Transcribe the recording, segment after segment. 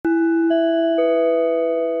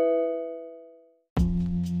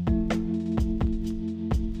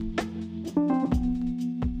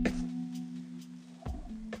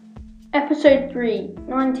Episode 3,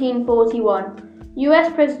 1941.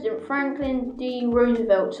 US President Franklin D.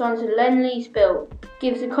 Roosevelt signs the Lend-Lease Bill,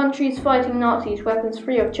 gives the country's fighting Nazis weapons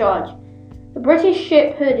free of charge. The British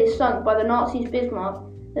ship Hood is sunk by the Nazis' Bismarck,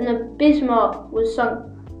 then the Bismarck was sunk.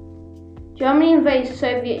 Germany invades the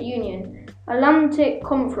Soviet Union. Atlantic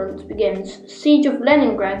Conference begins. Siege of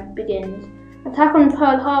Leningrad begins. Attack on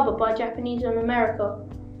Pearl Harbor by Japanese on America.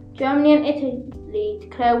 Germany and Italy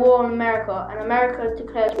declare war on America, and America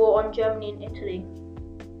declares war on Germany and Italy.